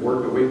who have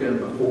worked the weekend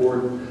before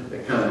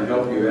that kind of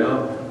help you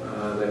out.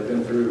 They've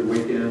been through the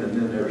weekend, and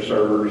then there are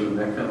servers and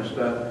that kind of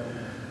stuff.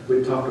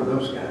 We talked to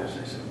those guys.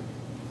 They said,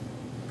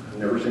 I've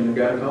never seen a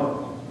guy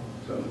talk.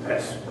 So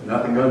that's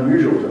nothing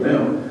unusual to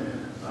them.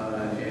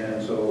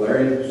 And so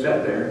Larry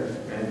sat there,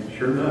 and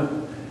sure enough,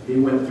 he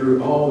went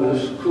through all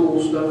this cool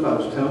stuff I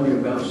was telling you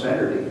about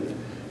Saturday,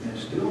 and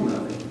still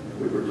nothing. And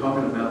we were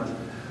talking about,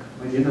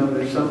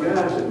 there's some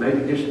guys that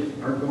maybe just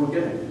aren't going to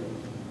get it.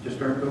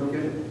 Just aren't going to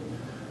get it.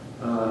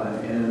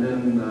 And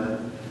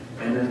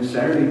then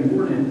Saturday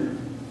morning,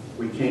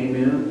 we came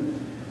in,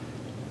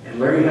 and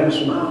Larry had a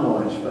smile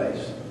on his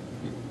face.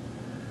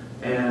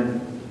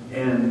 And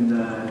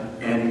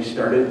he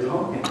started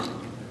talking.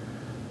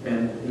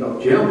 And,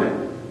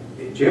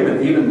 Jim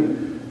had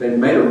even, they'd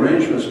made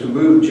arrangements to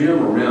move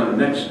Jim around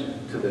next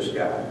to this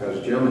guy, because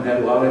Jim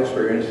had a lot of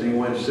experience, and he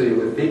wanted to see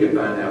if he could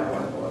find out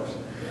what it was.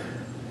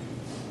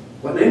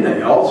 Well,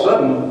 then all of a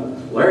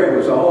sudden, Larry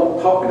was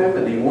all talkative,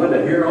 and he wanted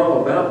to hear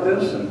all about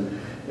this, and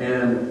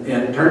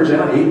it turns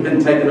out he'd been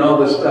taking all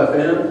this stuff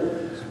in,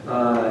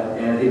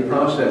 and he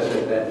processed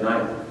it that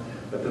night.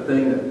 But the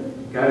thing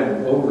that got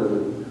him over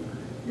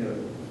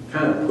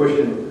kind of pushed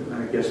him,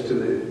 I guess,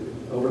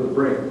 over the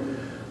brink,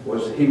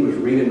 was he was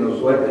reading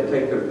those letters.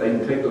 They can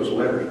take those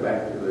letters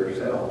back to their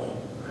cells,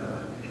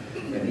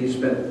 and he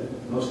spent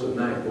most of the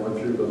night going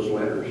through those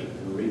letters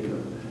and reading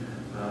them.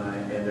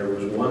 And there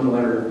was one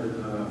letter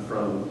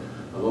from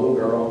a little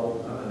girl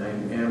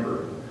named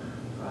Amber,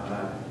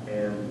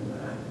 and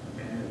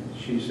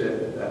she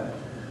said,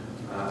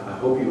 I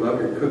hope you love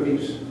your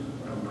cookies.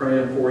 I'm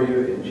praying for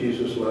you, and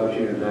Jesus loves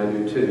you, and I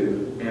do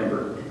too,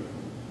 Amber.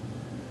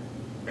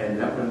 And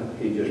that one,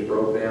 he just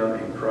broke down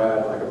and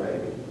cried like a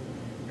baby.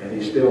 And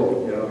he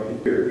still, he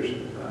hears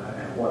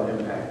and what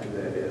impact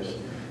that is.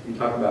 You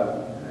talk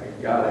about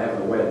God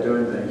having a way of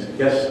doing things.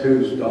 Guess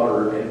whose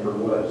daughter Amber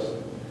was?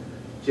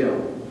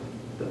 Jim,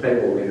 the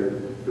table leader,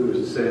 who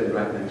was sitting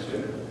right next to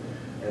him.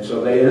 And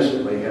so they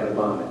instantly had a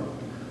bonding.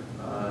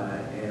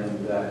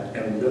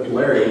 And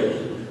Larry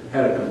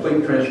had a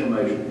complete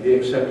transformation. He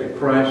accepted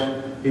Christ.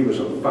 He was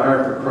on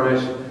fire for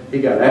Christ.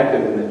 He got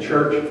active in the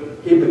church.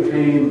 He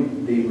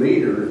became the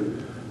leader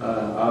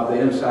of the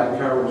inside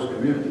Kairos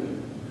community.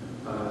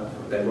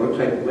 They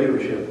rotated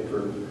leadership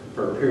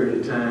for a period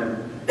of time.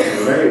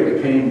 And Larry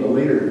became the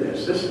leader of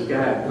this. This is a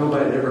guy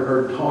nobody had ever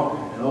heard talk,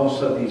 and all of a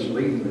sudden he's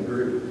leading the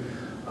group.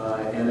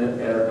 And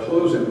at our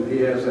closing, we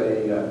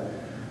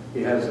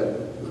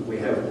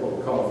have what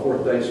we call a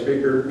fourth day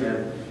speaker,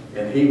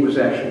 and he was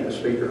actually the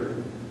speaker.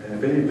 And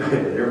if anybody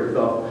had ever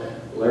thought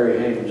Larry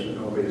Haynes was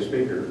going to be the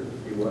speaker,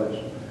 he was.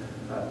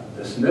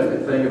 The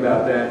significant thing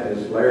about that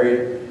is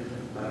Larry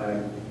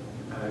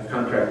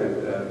contracted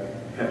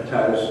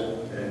hepatitis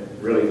and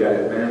really got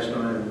advanced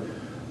on him,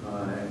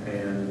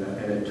 and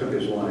it took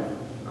his life.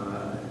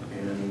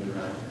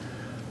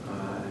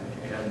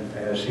 And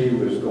as he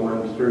was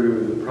going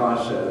through the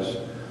process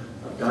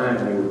of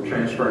dying, they were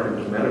transferring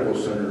him to medical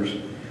centers,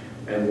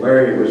 and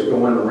Larry was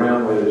going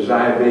around with his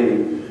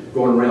IV,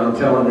 going around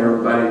telling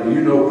everybody, do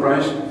you know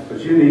Christ?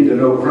 Because you need to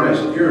know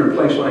Christ. If you're in a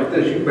place like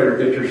this, you better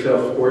get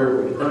yourself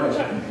squared with Christ.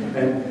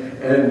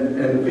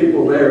 And the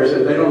people there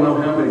said they don't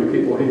know how many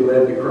people he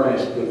led to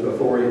Christ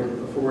before he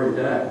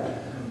died.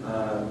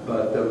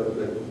 But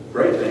the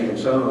great thing, and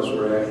some of us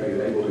were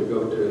actually able to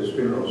go to his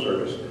funeral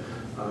service,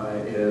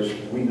 is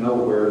we know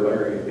where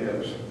Larry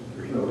is.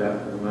 There's no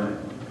doubt in our mind.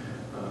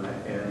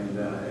 And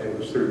it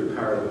was through the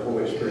power of the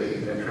Holy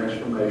Spirit and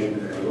transformation,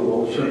 and a little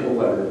old simple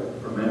letter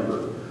from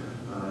Amber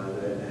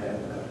that had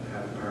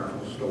a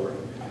powerful story.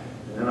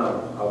 And then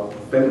I'll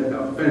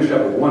finish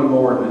up with one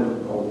more, and then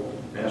I'll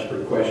ask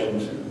for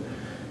questions.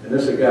 And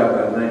this is a guy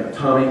by the name of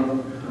Tommy.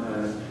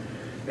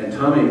 And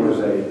Tommy was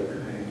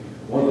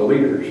one of the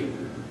leaders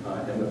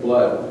in the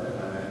Blood,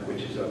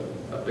 which is a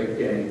big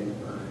game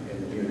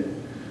in the unit.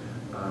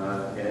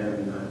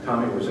 And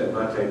Tommy was at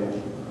my table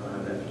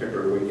that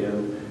particular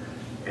weekend.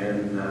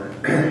 And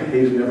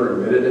he's never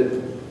admitted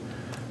it.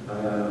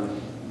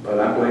 But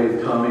I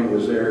believe Tommy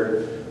was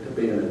there to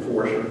be an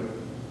enforcer.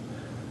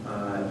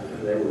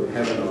 They were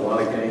having a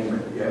lot of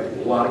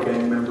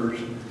gang members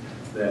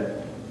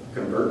that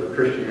convert to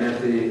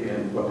Christianity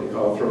and what they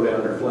call throw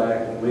down their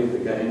flag and leave the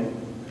game.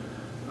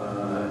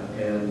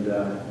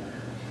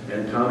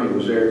 And Tommy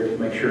was there to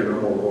make sure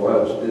no more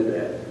boys did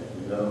that,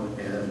 you know.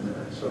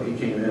 And so he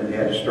came in, he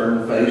had a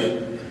stern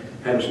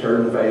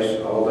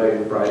face all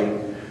day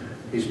Friday.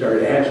 He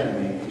started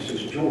asking me, he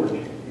says, George,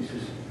 he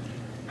says,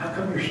 how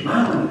come you're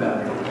smiling about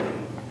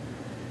everything?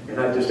 And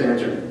I just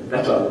answered,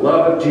 that's a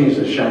love of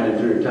Jesus shining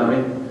through,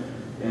 Tommy.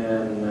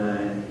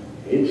 And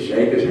he'd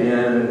shake his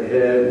hand and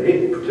head.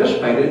 He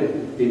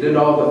participated. He did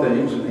all the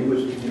things, and he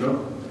was, you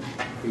know,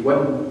 he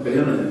wasn't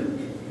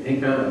being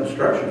any kind of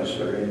instructionist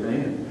or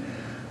anything.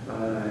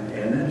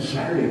 And then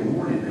Saturday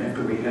morning,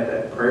 after we had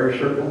that prayer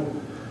circle,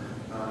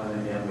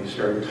 and we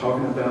started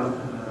talking about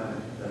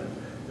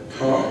the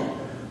talk,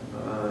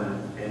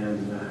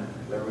 and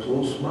there was a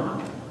little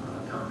smile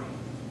on Tommy.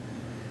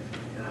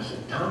 And I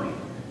said, Tommy,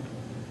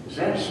 is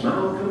that a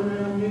smile coming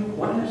out on you?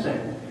 What is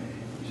that?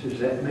 He says,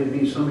 that may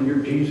be some of your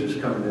Jesus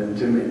coming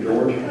into me,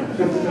 George.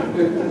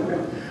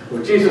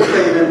 Well, Jesus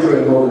came into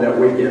him over that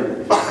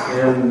weekend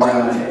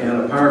in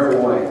a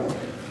powerful way.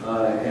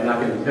 And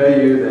I can tell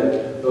you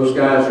that those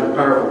guys who are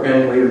powerful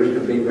gang leaders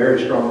can be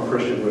very strong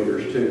Christian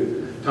leaders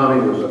too.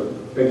 Tommy was a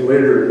big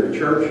leader in the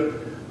church,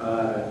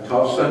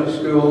 taught Sunday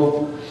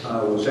school,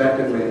 was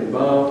actively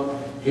involved.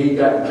 He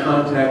got in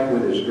contact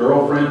with his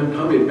girlfriend.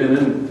 Tommy had been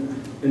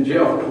in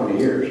jail for 20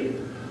 years.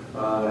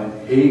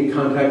 He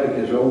contacted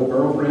his old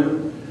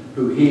girlfriend,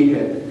 who he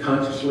had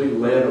consciously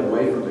led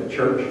away from the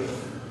church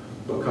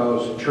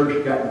because the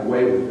church got in the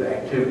way with the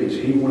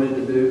activities he wanted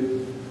to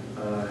do.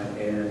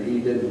 And he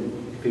didn't,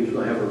 if he was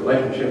going to have a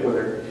relationship with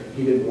her,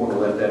 he didn't want to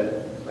let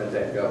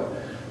that go.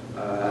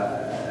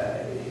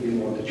 He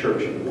didn't want the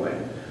church in the way.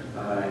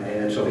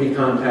 And so he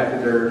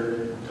contacted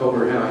her, told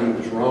her how he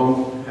was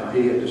wrong, how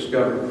he had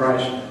discovered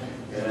Christ,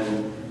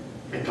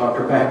 and talked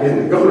her back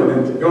into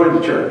going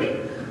to church.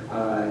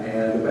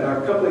 And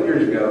about a couple of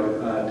years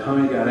ago,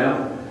 Tommy got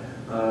out,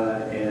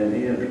 and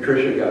he and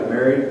Patricia got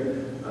married,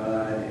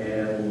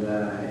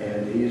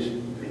 and he's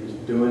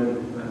doing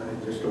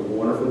just a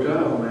wonderful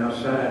job on the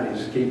outside.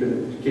 He's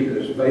keeping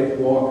his faith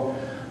walk,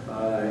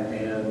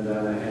 and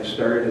has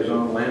started his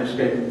own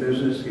landscaping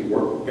business. He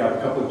got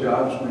a couple of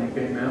jobs when he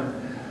came out.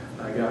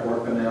 Got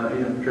working out. He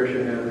and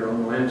Patricia have their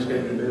own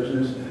landscaping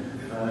business,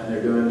 and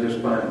they're doing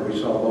just fine. We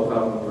saw both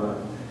of them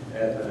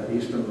at the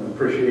Easton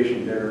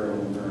Appreciation Dinner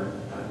on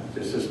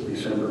just this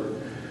December.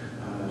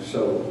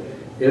 So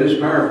it is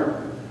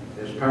powerful.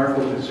 It's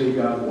powerful to see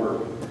God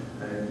work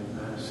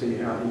and see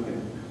how He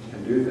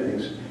can do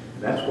things.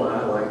 And that's why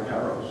I like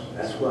Kairos.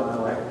 That's why I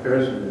like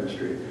prison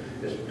ministry.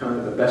 It's kind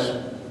of the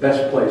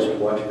best place to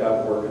watch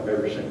God work I've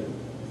ever seen.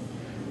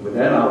 With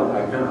that,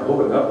 I kind of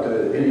open up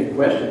to any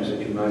questions that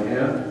you might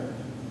have.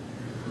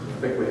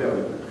 I think we have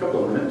a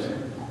couple of minutes.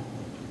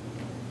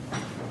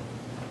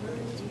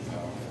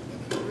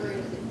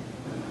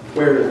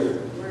 Where is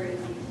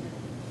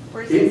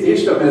he?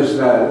 Easton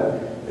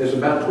is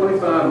about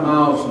 25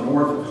 miles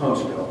north of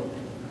Huntsville.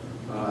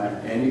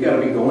 And you got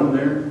to be going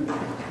there.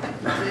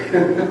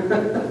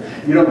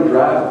 You don't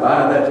drive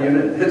by that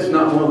unit. It's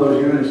not one of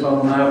those units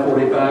on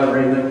I-45 or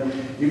anything.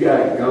 You got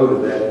to go to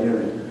that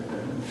unit.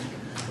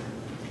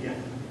 Yeah.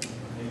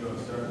 How you doing,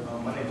 sir?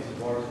 My name is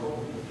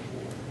Barstow.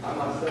 I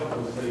myself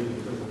was saved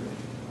in prison.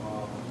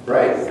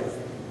 Right.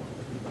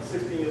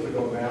 16 years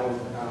ago, man, I was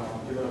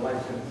given a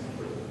life sentence in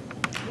prison.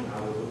 I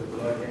was with the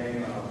blood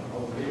gang. I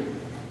was here.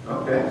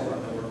 Okay. So I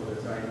worked with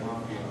the Italian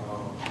mafia.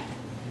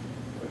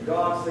 But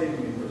God saved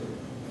me in prison,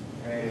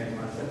 and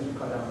my sentence was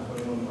cut down to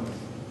 21 months.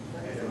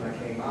 And then when I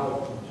came out of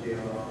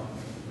jail,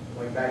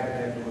 went back and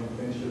had doing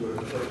ministry with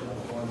the church. I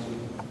was going to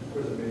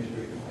prison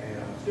ministry, and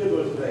I'm still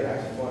doing it today. I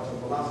actually bought some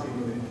philosophy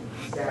unit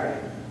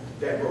Saturday.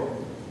 That broke.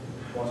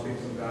 I want to speak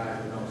to some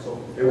guys, you know. So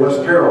It was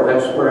Terrell.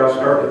 That's where I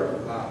started.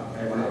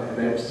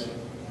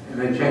 And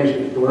they changed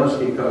it to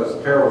Walensky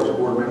because Terrell was a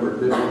board member,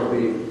 didn't want to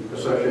be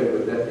associated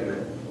with that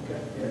unit.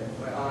 Okay. Yeah.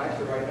 Well,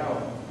 actually, right now,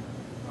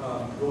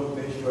 doing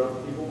ministry with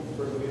other people,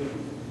 personal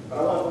ministry. But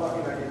I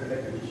want to get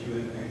connected with you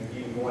and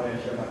even go in and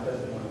share my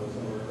testimony with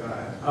some of those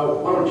guys.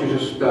 Why don't you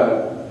just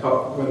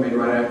talk with me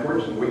right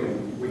afterwards, and we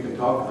can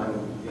talk and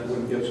we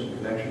can get some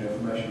connection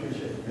information.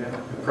 Appreciate it.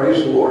 Yeah.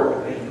 Praise the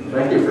Lord.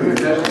 Thank you for your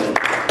testimony.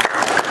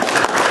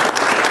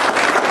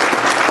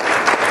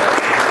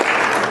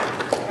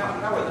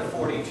 How were the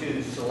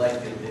 42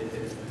 selected to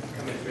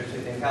come into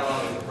Christian, and how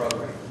long was the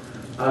program?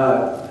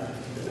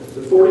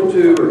 The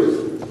 42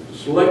 are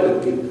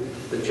selected.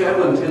 The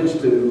chaplain tends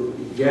to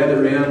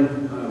gather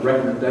in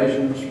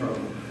recommendations from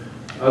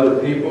other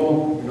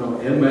people,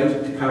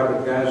 inmates,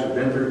 guys who've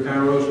been through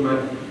Kairos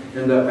might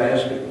end up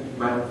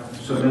might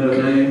submit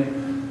a name.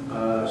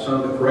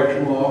 Some of the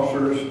correctional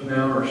officers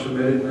now are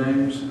submitted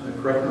names.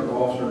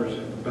 Correctional officers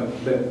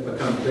have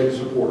become big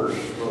supporters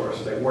for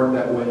us. They weren't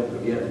that way at the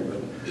beginning,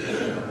 but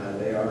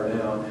they are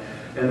now.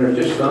 And there's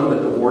just some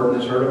that the warden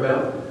has heard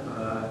about.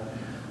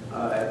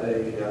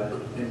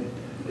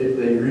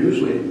 They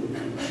usually,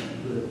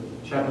 the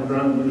chaplain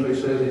Drum usually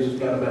says he's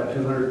got about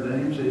 200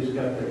 names. He's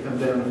got to come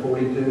down to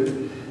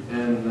 42,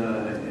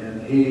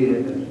 and he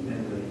and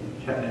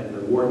and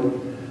the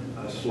warden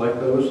select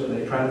those, and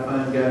they try to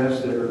find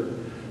guys that are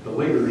the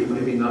leaders,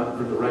 maybe not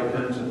for the right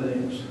kinds of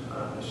things.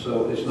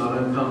 So it's not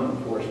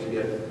uncommon for us to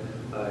get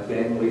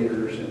gang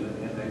leaders and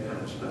that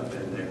kind of stuff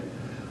in there.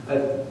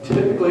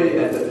 Typically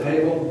at the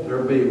table,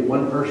 there'll be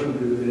one person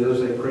who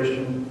is a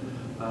Christian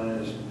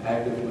and is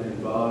actively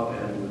involved,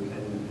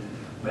 and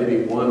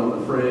maybe one on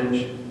the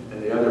fringe,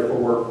 and the other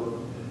four,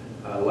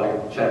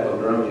 like Chaplain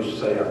Drum used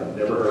to say, I've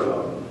never heard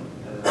of them.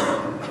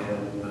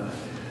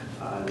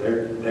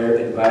 They're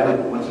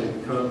invited, once they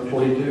come up to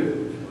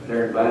 42,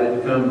 they're invited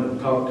to come and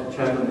talk to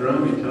Chaplain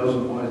Drum. He tells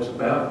them what it's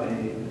about,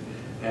 and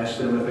he asks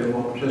them if they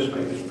want to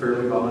participate. It's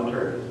purely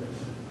voluntary.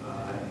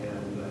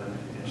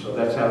 And so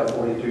that's how the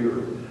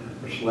 42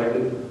 are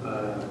selected.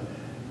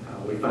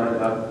 We find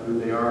out who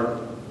they are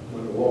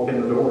when we walk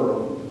in the door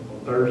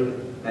on Thursday.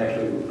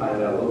 Actually, we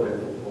find out a little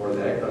bit before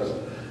that because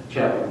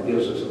Chaplain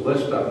gives us a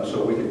list of them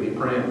so we can be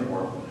praying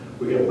for them.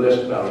 We get a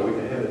list about a week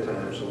ahead of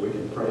time so we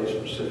can pray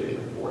specifically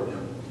for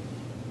them.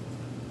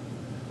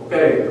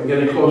 Okay, I'm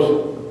getting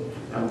close.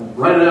 I'm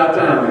running out of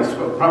time.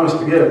 I promised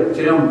to give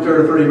Tim 2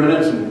 or 3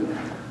 minutes, and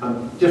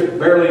I'm just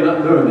barely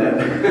not doing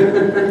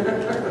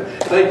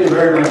that. Thank you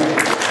very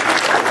much.